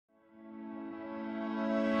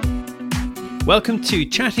Welcome to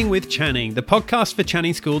Chatting with Channing, the podcast for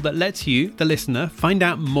Channing School that lets you, the listener, find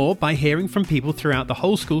out more by hearing from people throughout the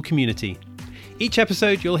whole school community. Each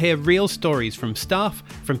episode you'll hear real stories from staff,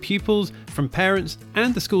 from pupils, from parents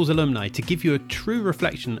and the school's alumni to give you a true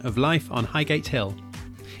reflection of life on Highgate Hill.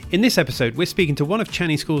 In this episode we're speaking to one of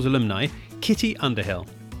Channing School's alumni, Kitty Underhill.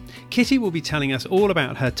 Kitty will be telling us all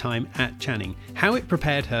about her time at Channing, how it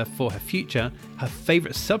prepared her for her future, her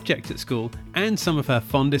favourite subject at school and some of her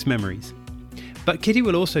fondest memories. But Kitty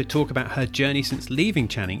will also talk about her journey since leaving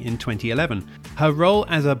Channing in 2011, her role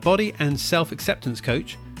as a body and self-acceptance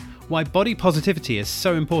coach, why body positivity is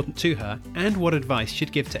so important to her, and what advice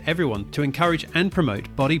she'd give to everyone to encourage and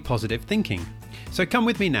promote body positive thinking. So come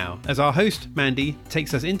with me now as our host, Mandy,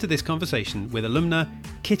 takes us into this conversation with alumna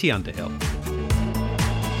Kitty Underhill.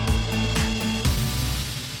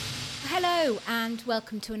 Hello and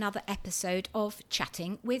welcome to another episode of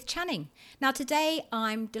Chatting with Channing. Now today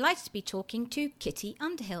I'm delighted to be talking to Kitty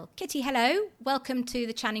Underhill. Kitty, hello. Welcome to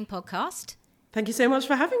the Channing podcast. Thank you so much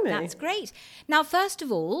for having me. That's great. Now first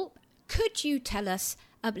of all, could you tell us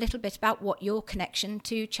a little bit about what your connection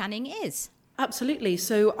to Channing is? Absolutely.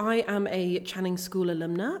 So I am a Channing School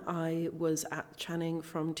alumna. I was at Channing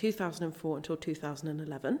from 2004 until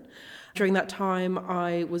 2011. During that time,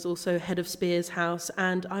 I was also head of Spears House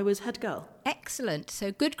and I was head girl. Excellent.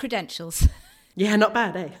 So good credentials. Yeah, not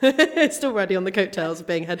bad, eh? Still riding on the coattails of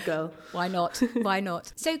being head girl. Why not? Why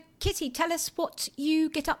not? So Kitty, tell us what you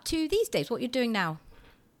get up to these days, what you're doing now.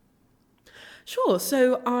 Sure.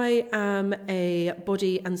 So I am a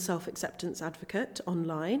body and self-acceptance advocate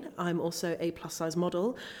online. I'm also a plus-size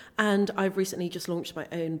model, and I've recently just launched my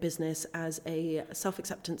own business as a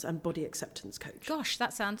self-acceptance and body acceptance coach. Gosh,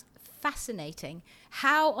 that sounds fascinating.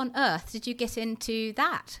 How on earth did you get into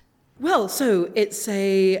that? Well, so it's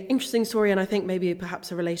a interesting story, and I think maybe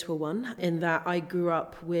perhaps a relatable one, in that I grew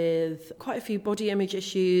up with quite a few body image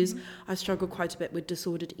issues. I struggled quite a bit with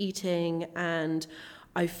disordered eating, and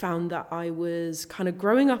I found that I was kind of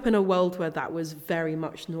growing up in a world where that was very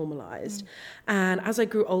much normalized. And as I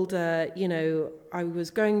grew older, you know, I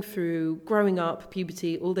was going through growing up,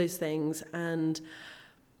 puberty, all those things, and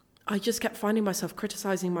I just kept finding myself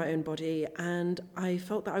criticizing my own body, and I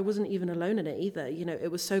felt that I wasn't even alone in it either. You know,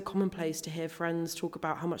 it was so commonplace to hear friends talk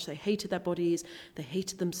about how much they hated their bodies, they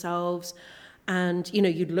hated themselves. And, you know,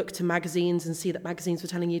 you'd look to magazines and see that magazines were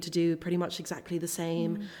telling you to do pretty much exactly the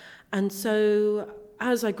same. And so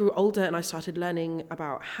as I grew older and I started learning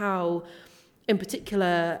about how, in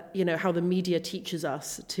particular, you know, how the media teaches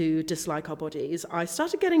us to dislike our bodies, I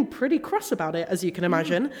started getting pretty cross about it, as you can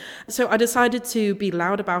imagine. So I decided to be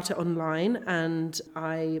loud about it online, and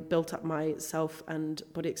I built up my self and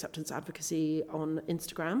body acceptance advocacy on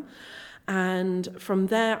Instagram. And from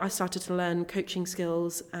there, I started to learn coaching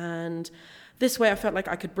skills. And this way, I felt like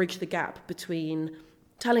I could bridge the gap between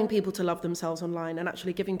telling people to love themselves online and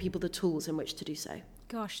actually giving people the tools in which to do so.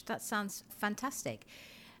 Gosh, that sounds fantastic.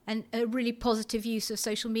 And a really positive use of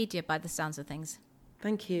social media by the sounds of things.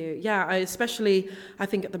 Thank you. Yeah, I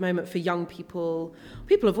think at the moment for young people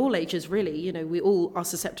of all ages really, you know, we all are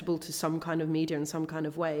susceptible to some kind of media in some kind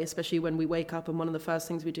of way, especially when we wake up and one of the first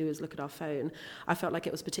things we do is look at our phone. I felt like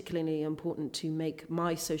it was particularly important to make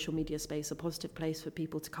my social media space a positive place for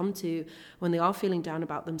people to come to when they are feeling down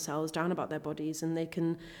about themselves, down about their bodies, and they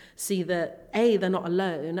can see that A, they're not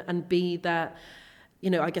alone, and B, that, you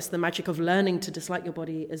know, I guess the magic of learning to dislike your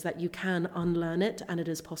body is that you can unlearn it, and it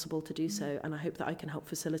is possible to do so. And I hope that I can help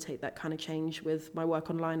facilitate that kind of change with my work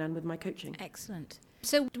online and with my coaching. Excellent.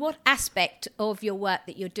 So what aspect of your work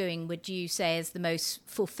that you're doing would you say is the most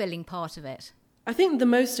fulfilling part of it? I think the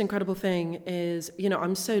most incredible thing is, you know,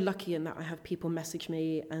 I'm so lucky in that I have people message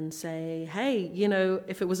me and say, hey, you know,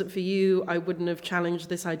 if it wasn't for you, I wouldn't have challenged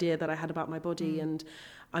this idea that I had about my body. And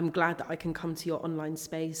I'm glad that I can come to your online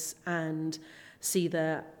space and see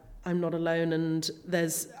that I'm not alone, and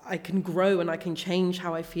I can grow and I can change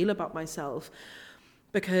how I feel about myself.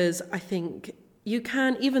 Because I think you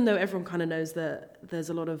can, even though everyone kind of knows that there's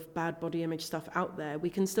a lot of bad body image stuff out there, we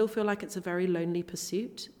can still feel like it's a very lonely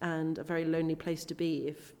pursuit and a very lonely place to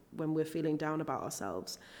be when we're feeling down about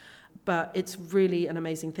ourselves. But it's really an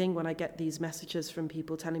amazing thing when I get these messages from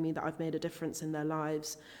people telling me that I've made a difference in their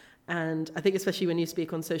lives. And I think especially when you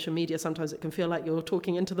speak on social media, sometimes it can feel like you're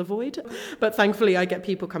talking into the void. But thankfully, I get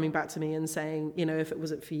people coming back to me and saying, you know, if it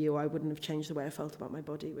wasn't for you, I wouldn't have changed the way I felt about my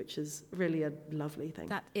body, which is really a lovely thing.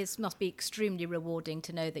 That must be extremely rewarding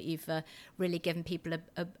to know that you've really given people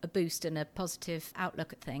a boost and a positive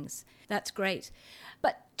outlook at things. That's great.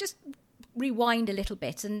 But just rewind a little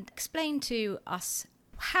bit and explain to us,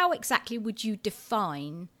 how exactly would you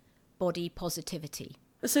define body positivity?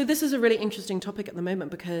 So this is a really interesting topic at the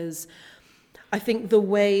moment because I think the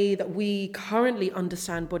way that we currently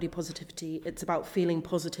understand body positivity, it's about feeling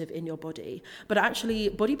positive in your body. But actually,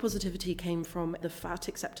 body positivity came from the fat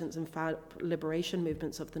acceptance and fat liberation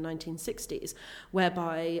movements of the 1960s,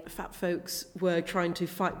 whereby fat folks were trying to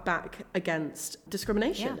fight back against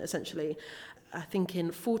discrimination, essentially. I think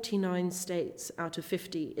in 49 states out of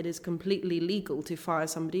 50, it is completely legal to fire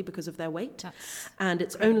somebody because of their weight. And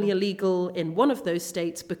it's only illegal in one of those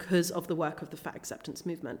states because of the work of the fat acceptance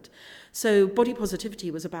movement. So body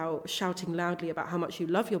positivity was about shouting loudly about how much you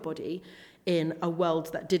love your body in a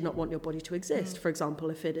world that did not want your body to exist. For example,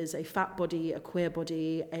 if it is a fat body, a queer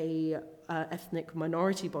body, a ethnic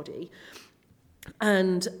minority body.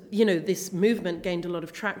 And, you know, this movement gained a lot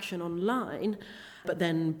of traction online. But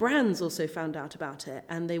then brands also found out about it,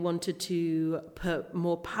 and they wanted to put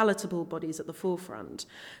more palatable bodies at the forefront.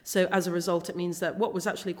 So as a result, it means that what was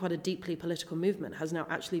actually quite a deeply political movement has now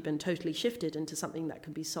actually been totally shifted into something that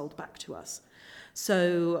can be sold back to us.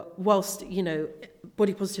 So whilst, you know,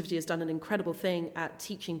 body positivity has done an incredible thing at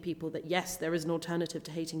teaching people that, yes, there is an alternative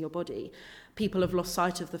to hating your body, people have lost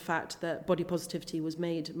sight of the fact that body positivity was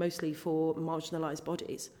made mostly for marginalised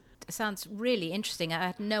bodies. It sounds really interesting. I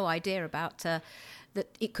had no idea about that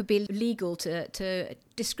it could be legal to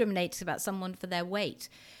discriminate about someone for their weight.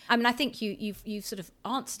 I mean, I think you've sort of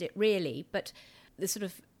answered it really, but the sort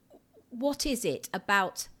of what is it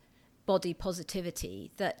about body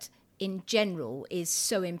positivity that in general is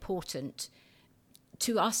so important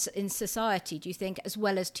to us in society, do you think, as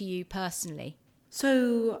well as to you personally?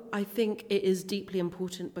 So I think it is deeply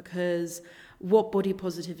important because what body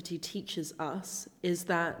positivity teaches us is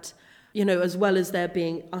that, you know, as well as there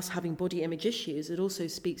being us having body image issues, it also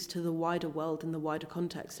speaks to the wider world and the wider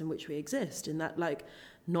context in which we exist, in that, like,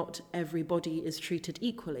 not every body is treated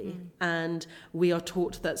equally. And we are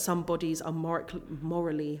taught that some bodies are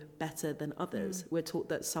morally better than others. We're taught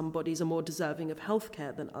that some bodies are more deserving of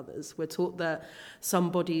healthcare than others. We're taught that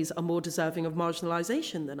some bodies are more deserving of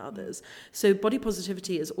marginalization than others. So body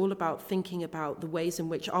positivity is all about thinking about the ways in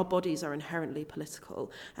which our bodies are inherently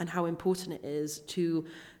political and how important it is to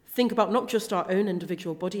think about not just our own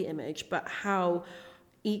individual body image, but how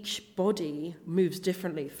each body moves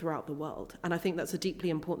differently throughout the world. And I think that's a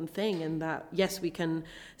deeply important thing in that, yes, we can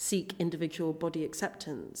seek individual body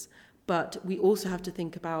acceptance, but we also have to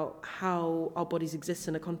think about how our bodies exist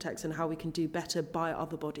in a context and how we can do better by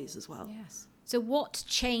other bodies as well. Yes. So what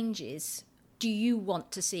changes do you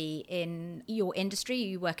want to see in your industry?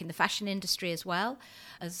 You work in the fashion industry as well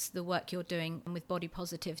as the work you're doing with body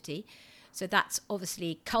positivity. So that's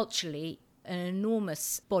obviously culturally an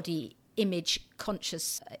enormous body image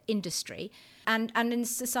conscious industry and in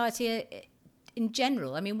society in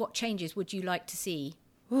general. I mean, what changes would you like to see?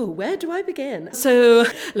 Oh, where do I begin? So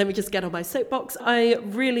let me just get on my soapbox. I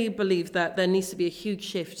really believe that there needs to be a huge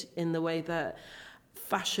shift in the way that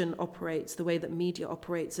fashion operates, the way that media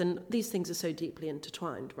operates, and these things are so deeply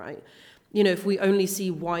intertwined, right? You know, if we only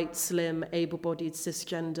see white, slim, able-bodied,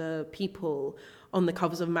 cisgender people on the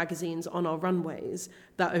covers of magazines on our runways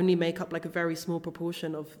that only make up like a very small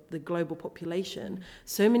proportion of the global population,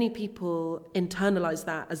 so many people internalize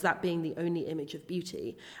that as that being the only image of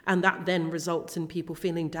beauty. And that then results in people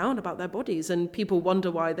feeling down about their bodies, and people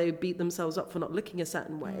wonder why they beat themselves up for not looking a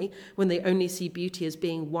certain way when they only see beauty as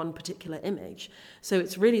being one particular image. So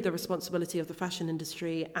it's really the responsibility of the fashion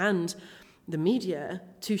industry and the media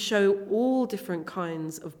to show all different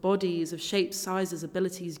kinds of bodies, of shapes, sizes,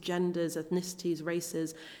 abilities, genders, ethnicities,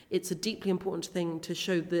 races. It's a deeply important thing to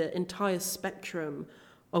show the entire spectrum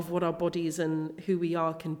of what our bodies and who we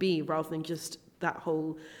are can be, rather than just that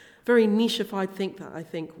whole very nicheified thing that I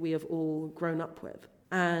think we have all grown up with.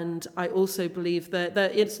 And I also believe that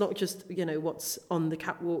it's not just, you know, what's on the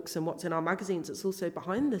catwalks and what's in our magazines, it's also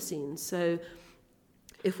behind the scenes. So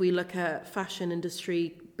if we look at fashion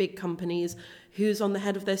industry, big companies, who's on the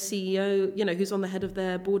head of their CEO, you know, who's on the head of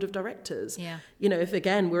their board of directors? Yeah. You know, if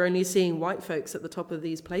again, we're only seeing white folks at the top of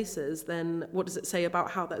these places, then what does it say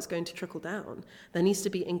about how that's going to trickle down? There needs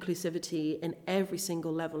to be inclusivity in every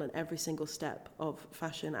single level and every single step of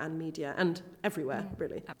fashion and media and everywhere,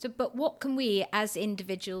 really. So, but what can we as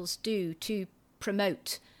individuals do to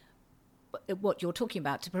promote what you're talking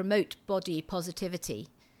about, to promote body positivity?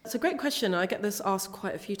 It's a great question. I get this asked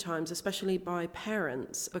quite a few times, especially by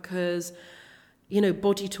parents, because, you know,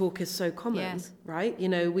 body talk is so common, right? You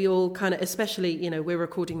know, we all kind of, especially, you know, we're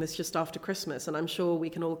recording this just after Christmas, and I'm sure we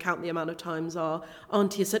can all count the amount of times our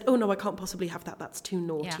auntie has said, oh, no, I can't possibly have that. That's too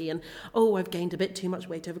naughty. And, oh, I've gained a bit too much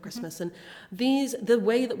weight over Christmas. And the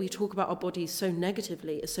way that we talk about our bodies so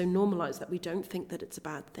negatively is so normalized that we don't think that it's a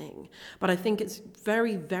bad thing. But I think it's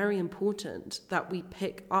very, very important that we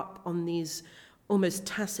pick up on these almost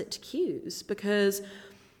tacit cues, because,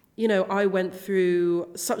 you know, I went through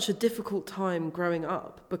such a difficult time growing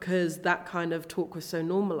up because that kind of talk was so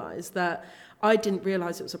normalized that I didn't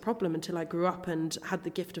realize it was a problem until I grew up and had the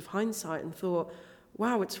gift of hindsight and thought,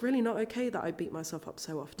 wow, it's really not okay that I beat myself up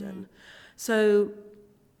so often. So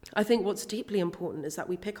I think what's deeply important is that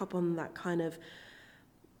we pick up on that kind of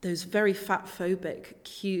those very fat-phobic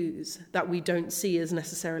cues that we don't see as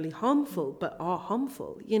necessarily harmful, but are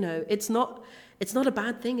harmful. You know, it's not a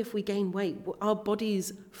bad thing if we gain weight. Our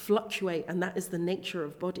bodies fluctuate, and that is the nature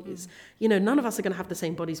of bodies. You know, none of us are going to have the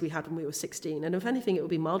same bodies we had when we were 16, and if anything, it would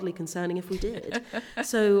be mildly concerning if we did.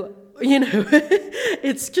 So, you know,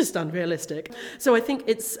 it's just unrealistic. So I think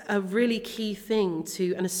it's a really key thing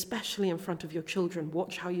to, and especially in front of your children,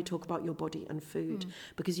 watch how you talk about your body and food,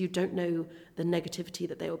 because you don't know the negativity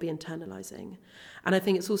that they will be internalizing. And I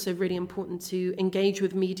think it's also really important to engage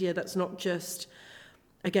with media that's not just,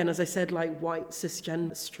 again, as I said, like white,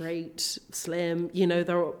 cisgender, straight, slim, you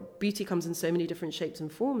know, beauty comes in so many different shapes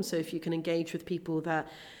and forms. So if you can engage with people that,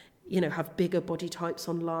 you know, have bigger body types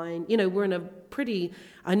online, you know, we're in a pretty,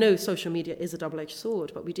 I know social media is a double-edged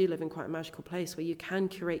sword, but we do live in quite a magical place where you can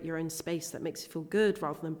curate your own space that makes you feel good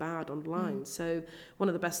rather than bad online. So one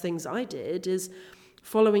of the best things I did is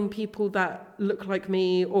following people that look like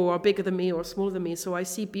me or are bigger than me or smaller than me, so I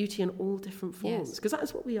see beauty in all different forms, because that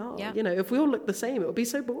is what we are. Yeah. You know, if we all look the same, it would be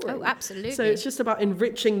so boring. Oh, absolutely. So it's just about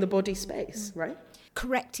enriching the body space, right?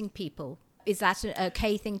 Correcting people. Is that an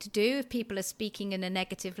okay thing to do? If people are speaking in a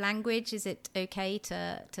negative language, is it okay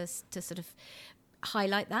to sort of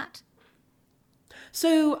highlight that?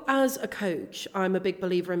 So as a coach, I'm a big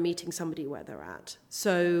believer in meeting somebody where they're at.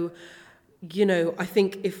 So, you know, I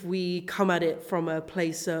think if we come at it from a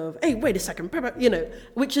place of, hey, wait a second, you know,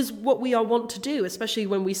 which is what we all want to do, especially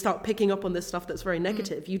when we start picking up on this stuff that's very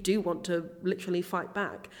negative, you do want to literally fight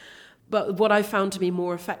back. But what I found to be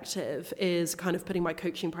more effective is kind of putting my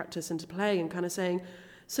coaching practice into play and kind of saying,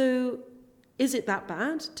 so is it that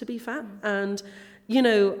bad to be fat? And, you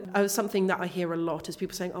know, something that I hear a lot is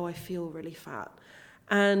people saying, oh, I feel really fat.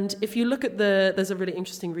 And if you look at there's a really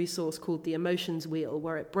interesting resource called the Emotions Wheel,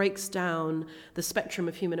 where it breaks down the spectrum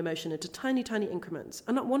of human emotion into tiny, tiny increments.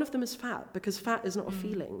 And not one of them is fat, because fat is not a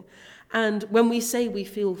feeling. And when we say we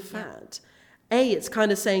feel fat, it's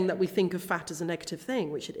kind of saying that we think of fat as a negative thing,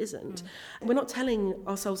 which it isn't. We're not telling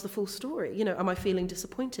ourselves the full story. You know, am I feeling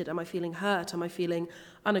disappointed? Am I feeling hurt? Am I feeling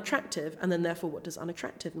unattractive? And then therefore, what does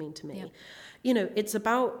unattractive mean to me? Yeah. You know, it's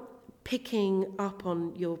about picking up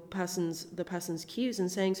on the person's cues and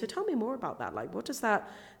saying, so tell me more about that. Like, what does that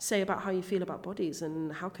say about how you feel about bodies,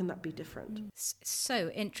 and how can that be different? So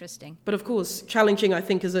interesting. But of course, challenging, I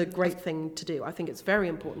think, is a great thing to do. I think it's very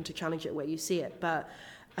important to challenge it where you see it, but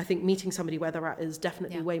I think meeting somebody where they're at is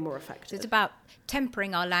definitely way more effective. So it's about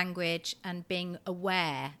tempering our language and being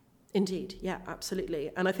aware. Indeed, yeah, absolutely.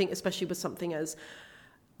 And I think especially with something as,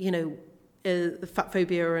 you know, the fat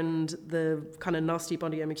phobia and the kind of nasty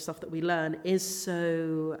body image stuff that we learn it's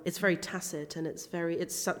very tacit, and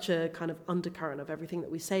it's such a kind of undercurrent of everything that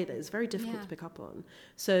we say that is very difficult to pick up on.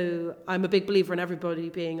 So I'm a big believer in everybody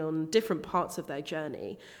being on different parts of their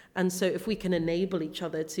journey. And so if we can enable each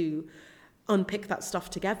other to unpick that stuff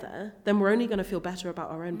together, then we're only going to feel better about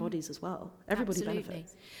our own bodies as well. Everybody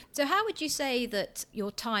benefits. So how would you say that your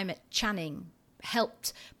time at Channing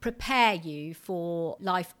helped prepare you for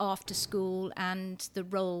life after school and the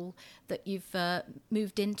role that you've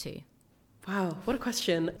moved into? Wow, what a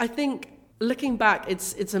question. I think looking back,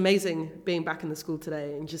 it's amazing being back in the school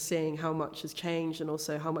today and just seeing how much has changed and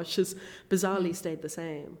also how much has bizarrely stayed the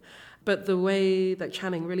same. But the way that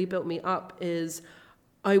Channing really built me up is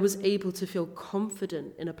I was able to feel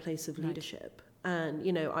confident in a place of leadership. And,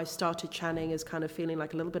 you know, I started Channing as kind of feeling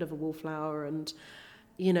like a little bit of a wallflower, and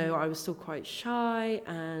you know, I was still quite shy,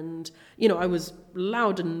 and, you know, I was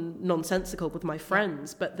loud and nonsensical with my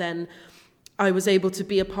friends, but then I was able to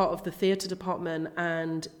be a part of the theatre department,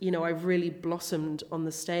 and, you know, I really blossomed on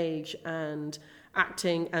the stage, and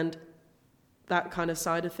acting and that kind of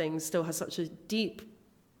side of things still has such a deep,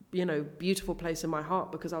 you know, beautiful place in my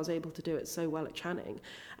heart because I was able to do it so well at Channing.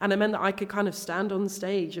 And it meant that I could kind of stand on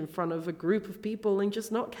stage in front of a group of people and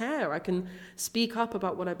just not care. I can speak up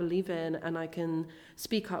about what I believe in, and I can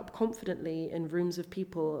speak up confidently in rooms of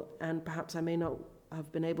people, and perhaps I may not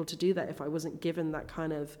have been able to do that if I wasn't given that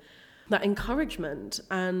kind of that encouragement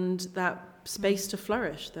and that space to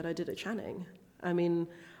flourish that I did at Channing. I mean,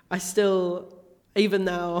 I still, even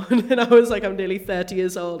now, and I was like, I'm nearly 30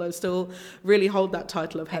 years old, I still really hold that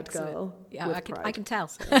title of head girl. Yeah, I can tell.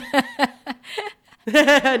 So.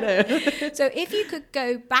 I know. So if you could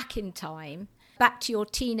go back in time, back to your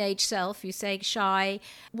teenage self, you say shy.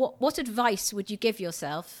 What advice would you give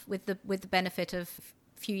yourself with the benefit of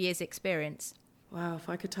a few years' experience? Wow, if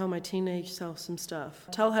I could tell my teenage self some stuff.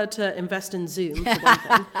 Tell her to invest in Zoom, for one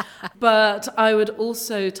thing. But I would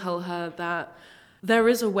also tell her that there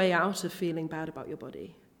is a way out of feeling bad about your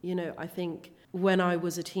body. You know, I think when I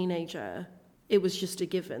was a teenager, it was just a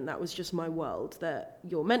given. That was just my world, that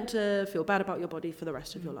you're meant to feel bad about your body for the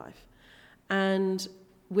rest of your life. And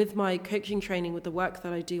with my coaching training, with the work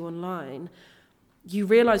that I do online, you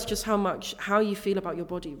realize just how you feel about your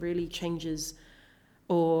body really changes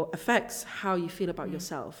or affects how you feel about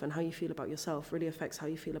yourself, and how you feel about yourself really affects how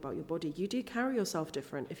you feel about your body. You do carry yourself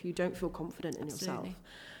different if you don't feel confident in yourself.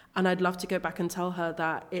 And I'd love to go back and tell her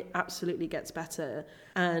that it absolutely gets better.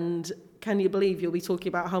 And can you believe you'll be talking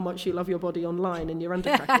about how much you love your body online in your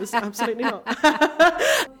undercrackers? Absolutely not.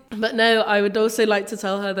 But no, I would also like to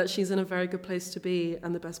tell her that she's in a very good place to be,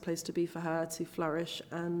 and the best place to be for her to flourish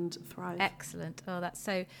and thrive. Excellent. Oh, that's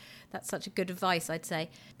such a good advice, I'd say.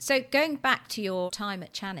 So going back to your time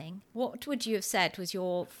at Channing, what would you have said was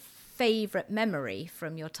your favourite memory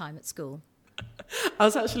from your time at school? I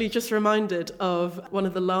was actually just reminded of one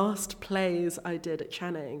of the last plays I did at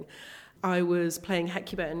Channing. I was playing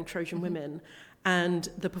Hecuba in Trojan Women, and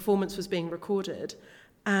the performance was being recorded.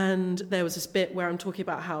 And there was this bit where I'm talking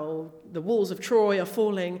about how the walls of Troy are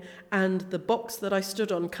falling, and the box that I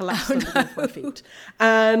stood on collapsed underneath my feet.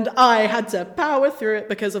 And I had to power through it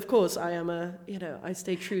because, of course, I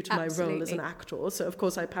stayed true to my role as an actor. So, of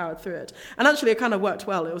course, I powered through it. And actually, it kind of worked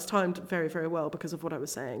well. It was timed very, very well because of what I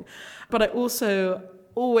was saying. But I also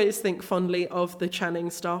always think fondly of the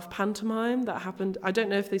Channing staff pantomime that happened. I don't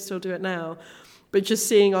know if they still do it now. But just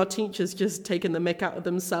seeing our teachers just taking the mick out of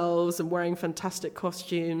themselves and wearing fantastic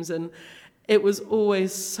costumes, and it was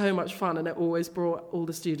always so much fun, and it always brought all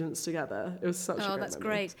the students together. It was such a great that's memory.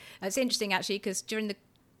 Great. It's interesting, actually, because during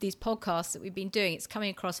these podcasts that we've been doing, it's coming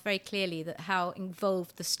across very clearly that how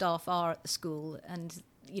involved the staff are at the school and,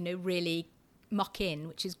 really muck in,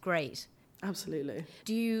 which is great. Absolutely.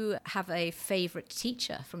 Do you have a favourite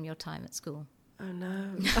teacher from your time at school? Oh,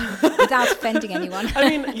 no. Without offending anyone. I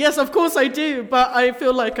mean, yes, of course I do, but I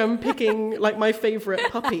feel like I'm picking my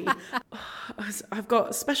favourite puppy. I've got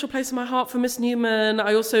a special place in my heart for Miss Newman.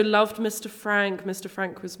 I also loved Mr. Frank. Mr.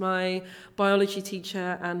 Frank was my biology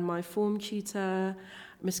teacher and my form tutor.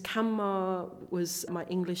 Miss Kanmar was my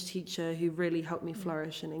English teacher who really helped me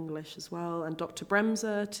flourish in English as well, and Dr.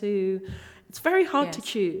 Bremser too. It's very hard to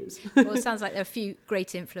choose. Well, it sounds like there are a few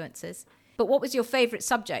great influences. But what was your favourite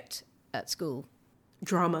subject at school?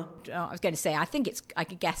 Drama. I was going to say, I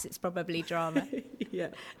could guess it's probably drama. Yeah.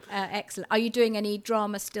 Excellent. Are you doing any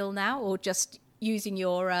drama still now, or just using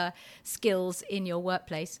your skills in your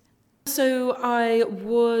workplace? So I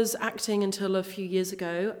was acting until a few years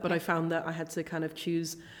ago, but I found that I had to kind of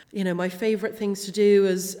choose, my favourite things to do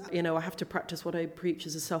is, I have to practice what I preach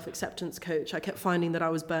as a self-acceptance coach. I kept finding that I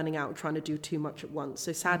was burning out trying to do too much at once.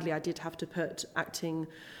 So sadly, I did have to put acting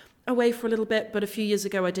away for a little bit, but a few years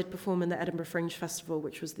ago I did perform in the Edinburgh Fringe Festival,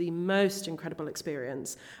 which was the most incredible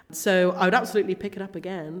experience. So I would absolutely pick it up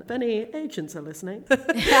again if any agents are listening.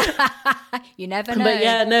 You never know. But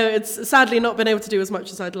yeah, no, it's sadly not been able to do as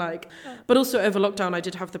much as I'd like. But also over lockdown I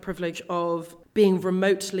did have the privilege of being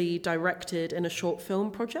remotely directed in a short film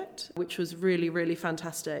project, which was really, really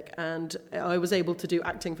fantastic. And I was able to do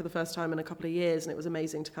acting for the first time in a couple of years, and it was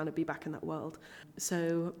amazing to kind of be back in that world.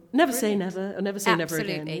 So never say never, or never say never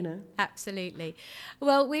again, Absolutely.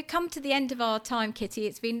 Well, we've come to the end of our time, Kitty.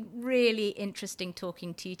 It's been really interesting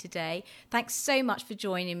talking to you today. Thanks so much for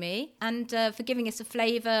joining me and for giving us a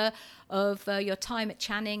flavour of your time at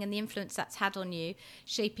Channing and the influence that's had on you,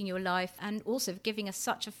 shaping your life, and also for giving us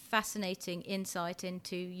such a fascinating insight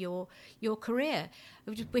into your career.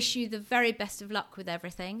 I just wish you the very best of luck with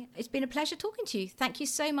everything. It's been a pleasure talking to you. Thank you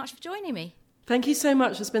so much for joining me. Thank you so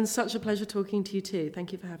much. It's been such a pleasure talking to you too.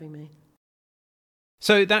 Thank you for having me.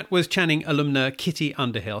 So that was Channing alumna Kitty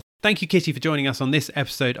Underhill. Thank you, Kitty, for joining us on this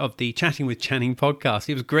episode of the Chatting with Channing podcast.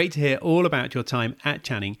 It was great to hear all about your time at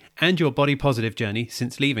Channing and your body positive journey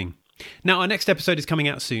since leaving. Now, our next episode is coming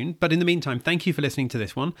out soon, but in the meantime, thank you for listening to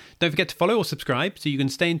this one. Don't forget to follow or subscribe so you can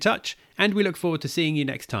stay in touch, and we look forward to seeing you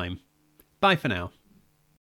next time. Bye for now.